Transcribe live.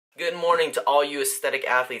Good morning to all you aesthetic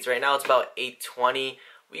athletes. Right now it's about 8:20.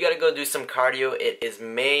 We gotta go do some cardio. It is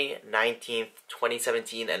May 19th,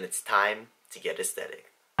 2017, and it's time to get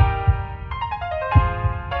aesthetic.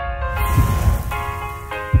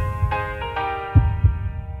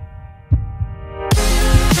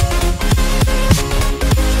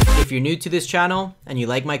 If you're new to this channel and you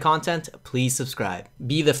like my content, please subscribe.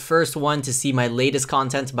 Be the first one to see my latest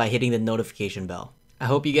content by hitting the notification bell. I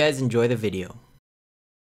hope you guys enjoy the video.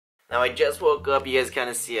 Now I just woke up, you guys kind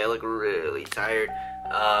of see I look really tired.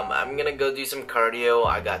 I'm gonna go do some cardio.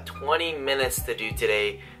 I got 20 minutes to do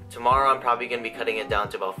today. Tomorrow I'm probably gonna be cutting it down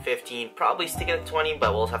to about 15, probably sticking at 20,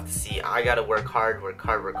 but we'll have to see. I gotta work hard,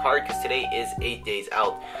 because today is 8 days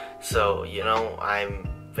out. So, you know, I'm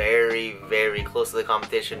very, very close to the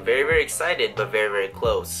competition. Very, very excited, but very, very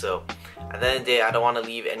close. So, at the end of the day, I don't want to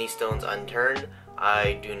leave any stones unturned.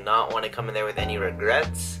 I do not want to come in there with any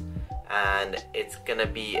regrets. And it's gonna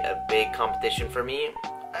be a big competition for me,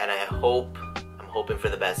 and I'm hoping for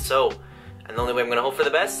the best. So, and the only way I'm gonna hope for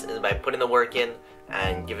the best is by putting the work in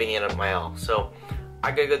and giving it my all. So,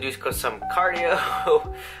 I gotta go do some cardio.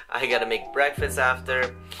 I gotta make breakfast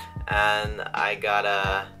after, and I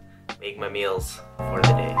gotta make my meals for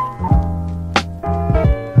the day.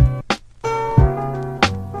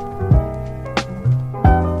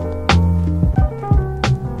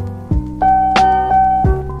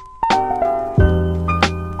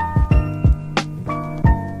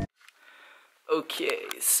 Okay,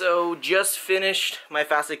 so just finished my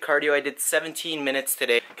fasted cardio. I did 17 minutes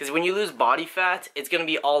today. Because when you lose body fat, it's going to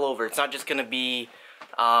be all over. It's not just going to be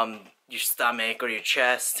your stomach or your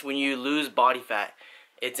chest. When you lose body fat,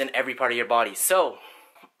 it's in every part of your body. So,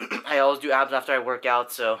 I always do abs after I work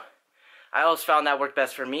out. So, I always found that worked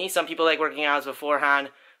best for me. Some people like working abs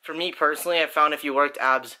beforehand. For me personally, I found if you worked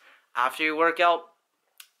abs after your workout,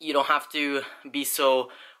 you don't have to be so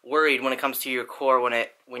worried when it comes to your core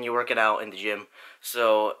when you're working out in the gym.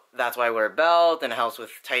 So that's why I wear a belt, and it helps with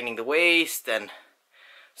tightening the waist and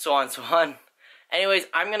so on and so on. Anyways,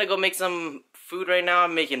 I'm gonna go make some food right now.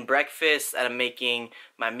 I'm making breakfast and I'm making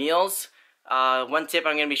my meals. One tip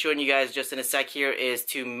I'm gonna be showing you guys just in a sec here is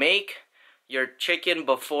to make your chicken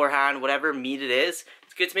beforehand, whatever meat it is.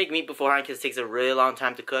 It's good to make meat beforehand because it takes a really long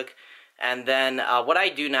time to cook. And then what I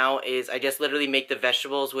do now is I just literally make the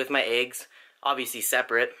vegetables with my eggs, obviously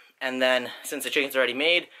separate, and then since the chicken's already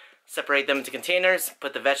made, separate them into containers,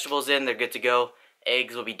 put the vegetables in, they're good to go.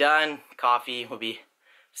 Eggs will be done, coffee will be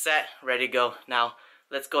set, ready to go. Now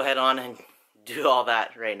let's go ahead on and do all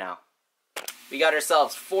that right now. We got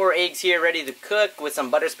ourselves 4 eggs here ready to cook with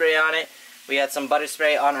some butter spray on it. We got some butter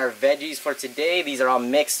spray on our veggies for today. These are all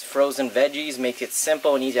mixed frozen veggies, make it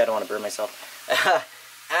simple and easy. I don't want to burn myself.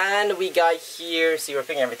 And we got here, see, we're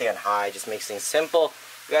putting everything on high, just makes things simple.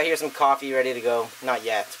 We got here some coffee ready to go. Not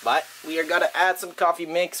yet, but we are going to add some coffee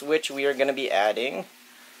mix, which we are going to be adding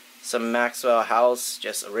some Maxwell House,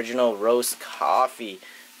 just original roast coffee.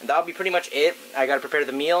 And that'll be pretty much it. I got to prepare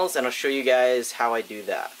the meals, and I'll show you guys how I do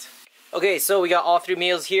that. Okay, so we got all 3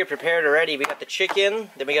 meals here prepared already. We got the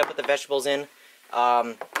chicken, then we got to put the vegetables in.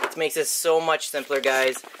 It makes this so much simpler,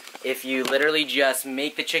 guys. If you literally just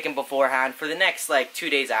make the chicken beforehand for the next, like, 2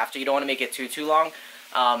 days after. You don't want to make it too long.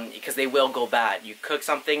 Because they will go bad. You cook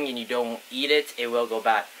something and you don't eat it, it will go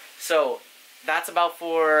bad. So that's about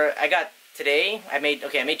for, I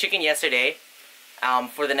made chicken yesterday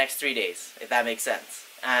for the next 3 days, if that makes sense.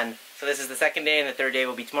 And so this is the 2nd day, and the 3rd day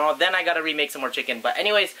will be tomorrow. Then I gotta remake some more chicken. But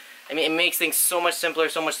anyways, I mean, it makes things so much simpler,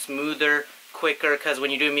 so much smoother, quicker, because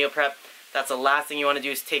when you do meal prep, that's the last thing you want to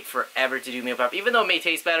do is take forever to do meal prep. Even though it may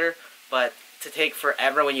taste better, but to take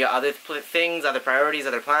forever when you have other things, other priorities,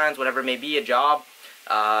 other plans, whatever it may be, a job,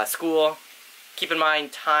 school. Keep in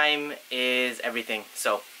mind, time is everything.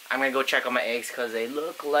 So I'm gonna go check on my eggs because they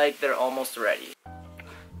look like they're almost ready.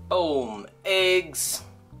 Boom, eggs,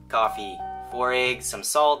 coffee, 4 eggs, some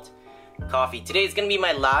salt, coffee. Today is gonna be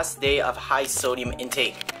my last day of high sodium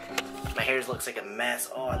intake. My hair looks like a mess.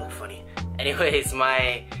 Oh, I look funny. Anyways,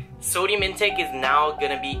 my sodium intake is now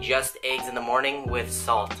gonna be just eggs in the morning with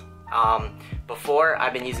salt. Before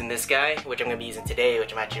I've been using this guy, which I'm gonna be using today,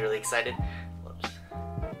 which I'm actually really excited.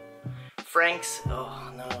 Frank's,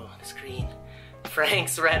 oh no, the screen.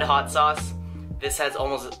 Frank's Red Hot Sauce. This has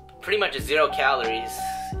almost pretty much 0 calories.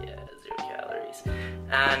 Yeah, 0 calories.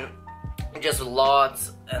 And just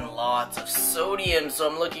lots and lots of sodium. So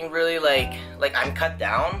I'm looking really like I'm cut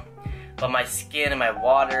down, but my skin and my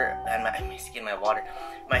water, and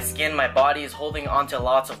my body is holding onto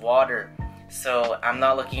lots of water. So I'm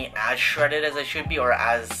not looking as shredded as I should be, or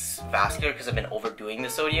as vascular, because I've been overdoing the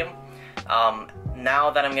sodium.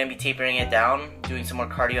 Now that I'm going to be tapering it down, doing some more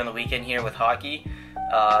cardio on the weekend here with hockey,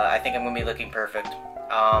 I think I'm gonna be looking perfect.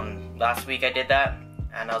 Last week I did that,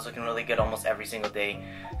 and I was looking really good almost every single day.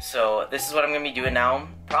 So this is what I'm gonna be doing now,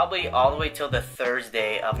 probably all the way till the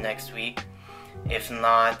Thursday of next week. If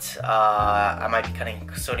not, I might be cutting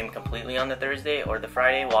sodium completely on the Thursday or the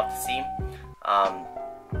Friday. We'll have to see.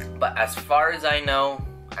 But as far as I know,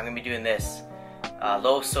 I'm gonna be doing this.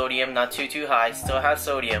 Low sodium, not too high, still has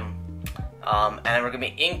sodium. And we're gonna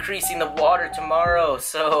be increasing the water tomorrow,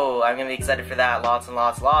 so I'm gonna be excited for that. Lots and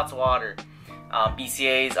lots of water.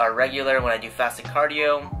 BCAAs are regular when I do fasted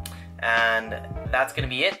cardio, and that's gonna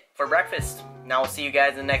be it for breakfast. Now we'll see you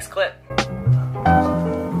guys in the next clip.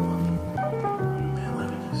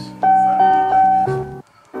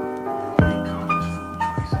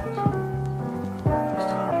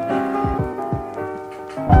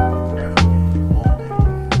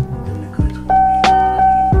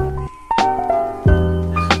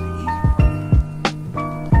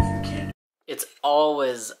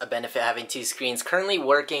 Always a benefit having two screens. Currently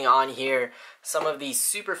working on here some of the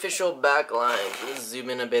superficial back lines. Let's zoom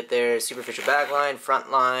in a bit there. Superficial back line,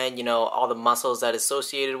 front line, you know, all the muscles that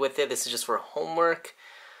associated with it. This is just for homework.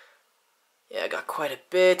 Yeah, I got quite a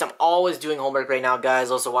bit. I'm always doing homework right now,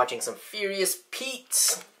 guys. Also watching some Furious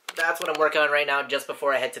Pete's. That's what I'm working on right now just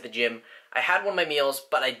before I head to the gym. I had one of my meals,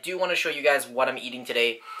 but I do want to show you guys what I'm eating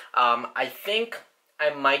today. I think I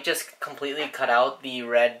might just completely cut out the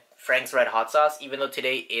Frank's Red Hot Sauce, even though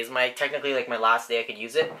today is technically my last day I could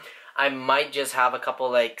use it. I might just have a couple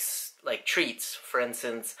like treats. For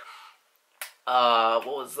instance, what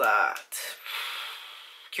was that?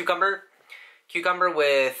 Cucumber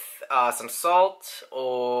with some salt,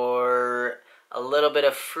 or a little bit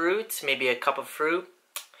of fruit, maybe a cup of fruit.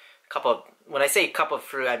 When I say cup of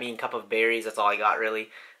fruit, I mean cup of berries. That's all I got really.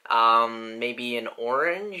 Maybe an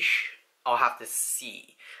orange. I'll have to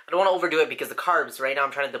see. I don't want to overdo it because the carbs, right now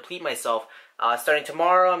I'm trying to deplete myself. Starting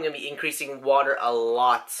tomorrow, I'm going to be increasing water a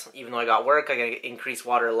lot. Even though I got work, I'm going to increase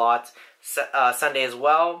water a lot. Sunday as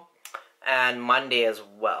well, and Monday as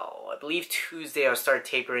well. I believe Tuesday I'll start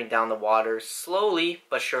tapering down the water slowly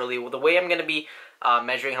but surely. The way I'm going to be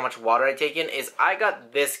measuring how much water I take in is I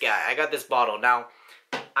got this guy. I got this bottle. Now,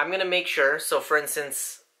 I'm going to make sure, so for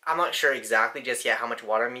instance, I'm not sure exactly just yet how much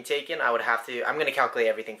water I'm taking. I'm going to calculate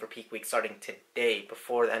everything for peak week starting today.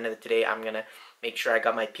 Before the end of today, I'm going to make sure I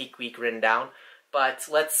got my peak week written down. But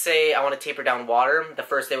let's say I want to taper down water. The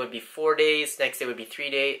first day would be 4 days. Next day would be 3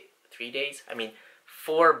 days. I mean,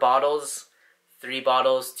 4 bottles, 3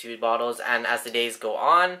 bottles, 2 bottles. And as the days go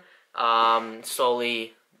on,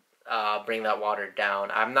 slowly bring that water down.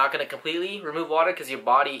 I'm not going to completely remove water because your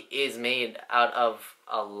body is made out of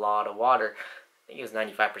a lot of water. I think it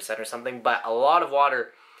was 95% or something, but a lot of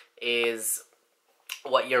water is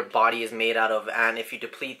what your body is made out of, and if you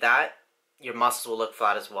deplete that, your muscles will look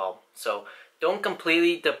flat as well. So don't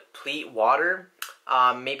completely deplete water.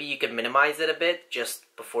 Maybe you could minimize it a bit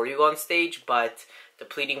just before you go on stage, but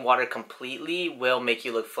depleting water completely will make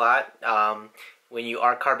you look flat. When you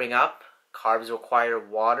are carbing up, carbs require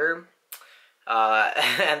water,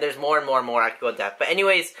 and there's more and more I could go into that. But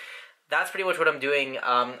anyways, that's pretty much what I'm doing.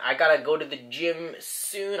 I gotta go to the gym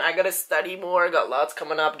soon. I gotta study more. Got lots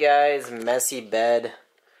coming up, guys. Messy bed.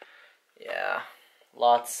 Yeah,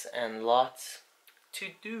 lots and lots to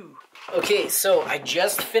do. Okay, so I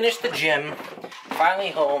just finished the gym.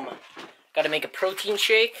 Finally home. Gotta make a protein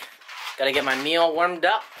shake. Gotta get my meal warmed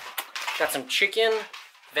up. Got some chicken,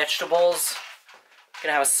 vegetables.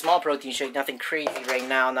 Gonna have a small protein shake. Nothing crazy right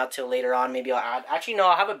now. Not till later on. Maybe I'll add. Actually, no.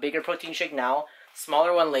 I'll have a bigger protein shake now.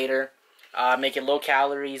 Smaller one later. Make it low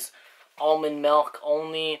calories, almond milk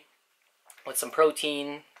only, with some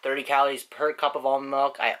protein, 30 calories per cup of almond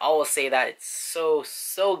milk. I always say that. It's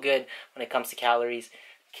so good when it comes to calories.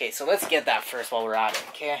 Okay, so let's get that first while we're at it,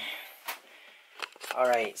 okay?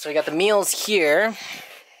 Alright, so we got the meals here.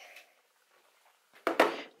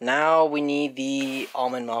 Now we need the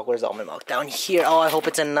almond milk. Where's the almond milk? Down here. Oh, I hope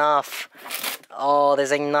it's enough. Oh,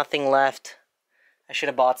 there's like nothing left. I should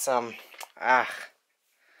have bought some.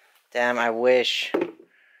 Damn, I wish.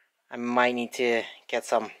 I might need to get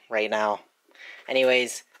some right now.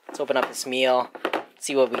 Anyways, let's open up this meal.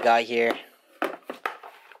 See what we got here.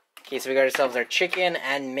 Okay, so we got ourselves our chicken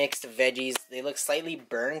and mixed veggies. They look slightly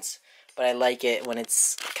burnt, but I like it when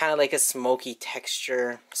it's kind of like a smoky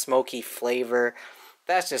texture, smoky flavor.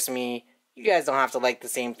 That's just me. You guys don't have to like the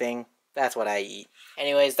same thing. That's what I eat.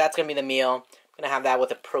 Anyways, that's going to be the meal. I'm going to have that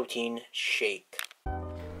with a protein shake.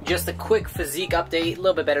 Just a quick physique update, a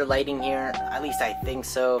little bit better lighting here, at least I think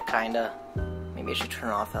so, kinda. Maybe I should turn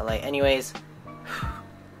off that light. Anyways,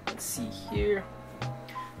 let's see here.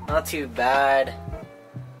 Not too bad.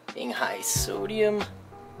 Being high sodium.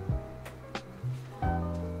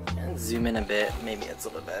 zoom in a bit. Maybe it's a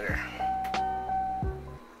little better.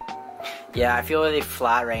 Yeah, I feel really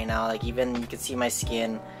flat right now. Like, even you can see my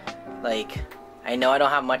skin. Like, I know I don't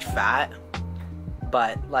have much fat,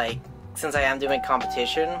 but like, since I am doing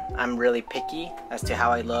competition, I'm really picky as to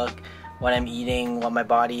how I look, what I'm eating, how my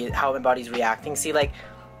body's reacting. See, like,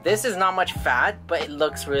 this is not much fat, but it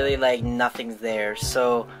looks really like nothing's there.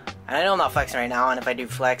 So, and I know I'm not flexing right now, and if I do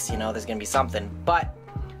flex, you know, there's gonna be something. But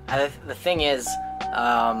the thing is,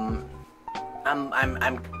 I'm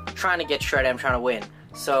trying to get shredded. I'm trying to win.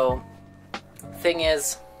 So, thing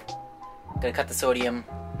is, I'm gonna cut the sodium,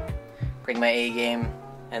 bring my A game,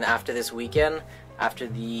 and after this weekend, after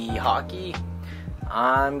the hockey,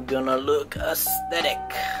 I'm gonna look aesthetic.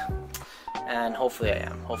 And hopefully I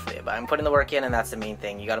am, but I'm putting the work in, and that's the main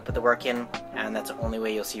thing. You gotta put the work in, and that's the only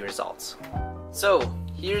way you'll see results. So,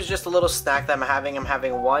 here's just a little snack that I'm having. I'm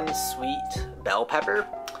having one sweet bell pepper,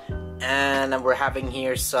 and we're having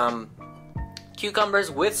here some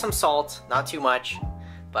cucumbers with some salt, not too much,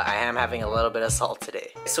 but I am having a little bit of salt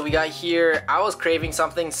today. So we got here, I was craving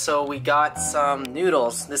something, so we got some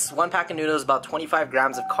noodles. This one pack of noodles, about 25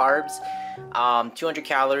 grams of carbs, 200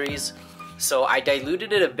 calories. So I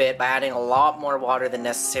diluted it a bit by adding a lot more water than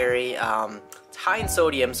necessary. It's high in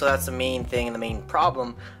sodium, so that's the main thing and the main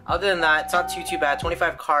problem. Other than that, it's not too bad.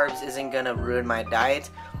 25 carbs isn't gonna ruin my diet.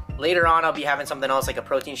 Later on, I'll be having something else like a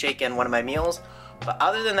protein shake in one of my meals. But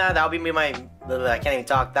other than that, that'll be my, I can't even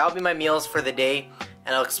talk. That'll be my meals for the day.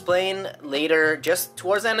 And I'll explain later, just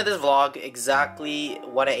towards the end of this vlog, exactly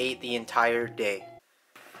what I ate the entire day.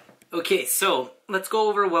 Okay, so let's go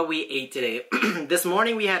over what we ate today. This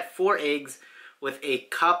morning we had 4 eggs with a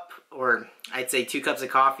cup, or I'd say 2 cups of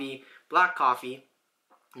coffee, black coffee,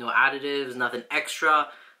 no additives, nothing extra.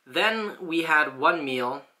 Then we had one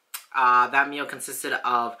meal. That meal consisted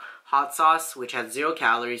of hot sauce, which had 0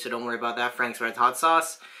 calories, so don't worry about that, Frank's Red Hot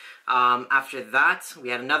Sauce. After that, we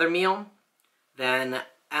had another meal. Then,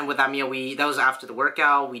 and with that meal, that was after the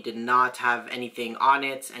workout. We did not have anything on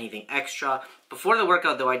it, anything extra. Before the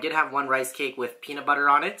workout, though, I did have one rice cake with peanut butter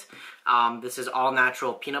on it. This is all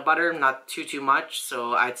natural peanut butter, not too much,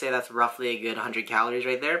 so I'd say that's roughly a good 100 calories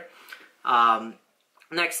right there.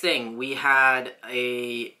 Next thing, we had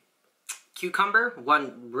a cucumber,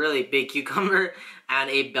 one really big cucumber, and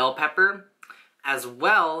a bell pepper. As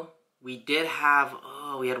well, we did have,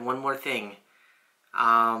 we had one more thing.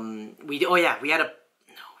 We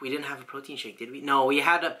didn't have a protein shake, did we? No, we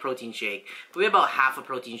had a protein shake. We had about half a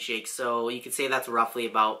protein shake, so you could say that's roughly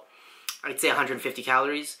about, I'd say 150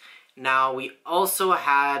 calories. Now, we also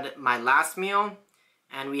had my last meal,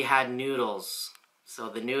 and we had noodles. So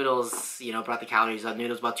the noodles, you know, brought the calories up.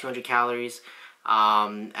 Noodles about 200 calories,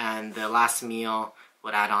 and the last meal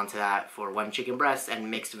would add on to that for 1 chicken breast and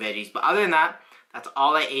mixed veggies. But other than that, that's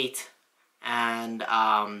all I ate, and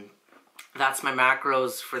that's my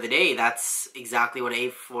macros for the day. That's exactly what I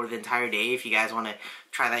ate for the entire day. If you guys want to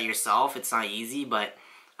try that yourself, it's not easy, but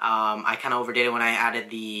I kind of overdid it when I added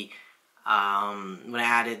the, I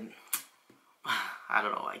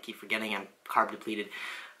don't know, I keep forgetting I'm carb depleted.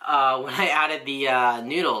 When I added the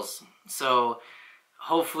noodles. So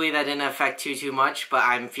hopefully that didn't affect too much, but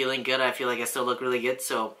I'm feeling good. I feel like I still look really good.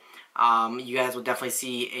 So you guys will definitely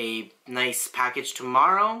see a nice package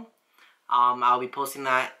tomorrow. I'll be posting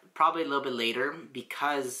that probably a little bit later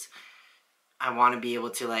because I want to be able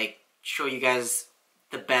to like show you guys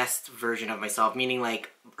the best version of myself, meaning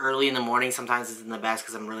like early in the morning sometimes isn't the best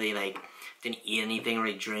because I'm really like didn't eat anything,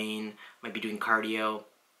 really drained, might be doing cardio.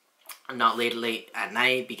 I'm not late at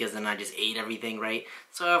night because then I just ate everything, right?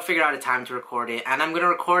 So I'll figure out a time to record it, and I'm gonna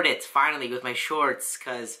record it finally with my shorts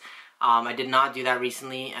because I did not do that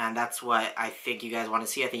recently, and that's what I think you guys want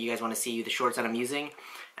to see. I think you guys want to see the shorts that I'm using,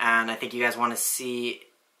 and I think you guys want to see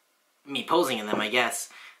me posing in them, I guess.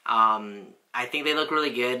 I think they look really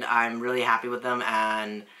good. I'm really happy with them,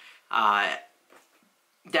 and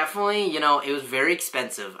definitely, you know, it was very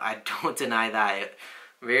expensive. I don't deny that.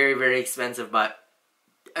 Very expensive, but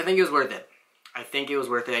I think it was worth it. I think it was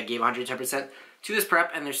worth it. I gave 110% to this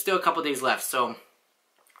prep, and there's still a couple days left, so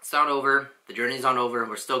it's not over. The journey's not over.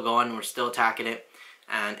 We're still going. We're still attacking it,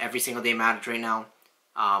 and every single day matters right now,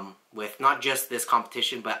 with not just this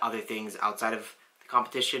competition, but other things outside of the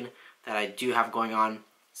competition that I do have going on.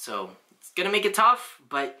 So it's gonna make it tough,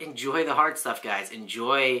 but enjoy the hard stuff, guys.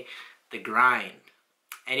 Enjoy the grind.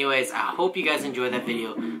 Anyways, I hope you guys enjoyed that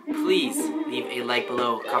video. Please leave a like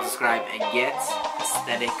below, comment, subscribe, and get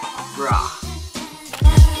aesthetic, brah.